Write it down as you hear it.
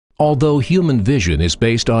Although human vision is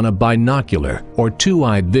based on a binocular or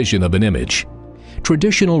two-eyed vision of an image,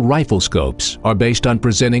 traditional rifle scopes are based on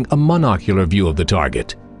presenting a monocular view of the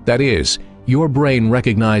target. That is, your brain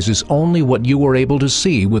recognizes only what you were able to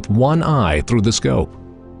see with one eye through the scope.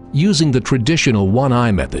 Using the traditional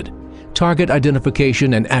one-eye method, target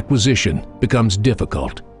identification and acquisition becomes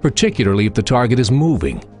difficult, particularly if the target is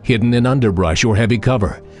moving, hidden in underbrush or heavy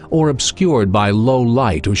cover, or obscured by low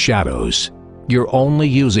light or shadows. You're only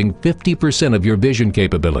using 50% of your vision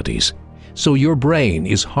capabilities, so your brain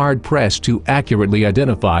is hard-pressed to accurately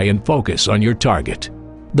identify and focus on your target.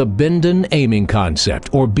 The Bindon Aiming Concept,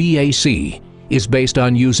 or BAC, is based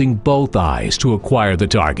on using both eyes to acquire the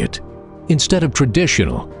target. Instead of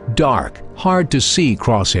traditional, dark, hard-to-see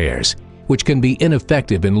crosshairs, which can be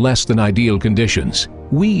ineffective in less than ideal conditions,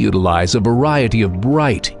 we utilize a variety of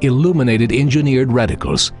bright, illuminated engineered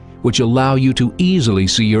reticles, which allow you to easily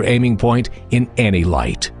see your aiming point in any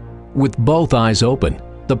light. With both eyes open,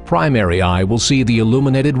 the primary eye will see the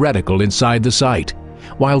illuminated reticle inside the sight,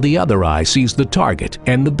 while the other eye sees the target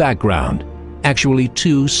and the background, actually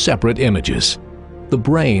two separate images. The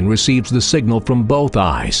brain receives the signal from both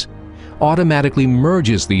eyes, automatically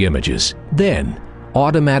merges the images, then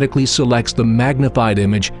automatically selects the magnified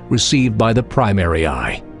image received by the primary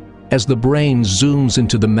eye. As the brain zooms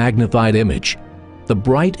into the magnified image, the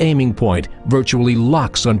bright aiming point virtually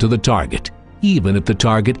locks onto the target, even if the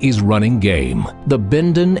target is running game. The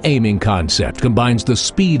Bindon Aiming Concept combines the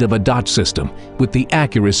speed of a dot system with the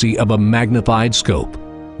accuracy of a magnified scope.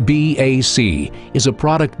 BAC is a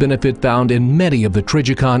product benefit found in many of the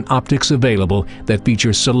Trijicon optics available that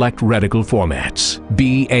feature select reticle formats.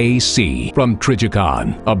 BAC from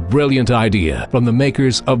Trijicon, a brilliant idea from the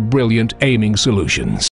makers of brilliant aiming solutions.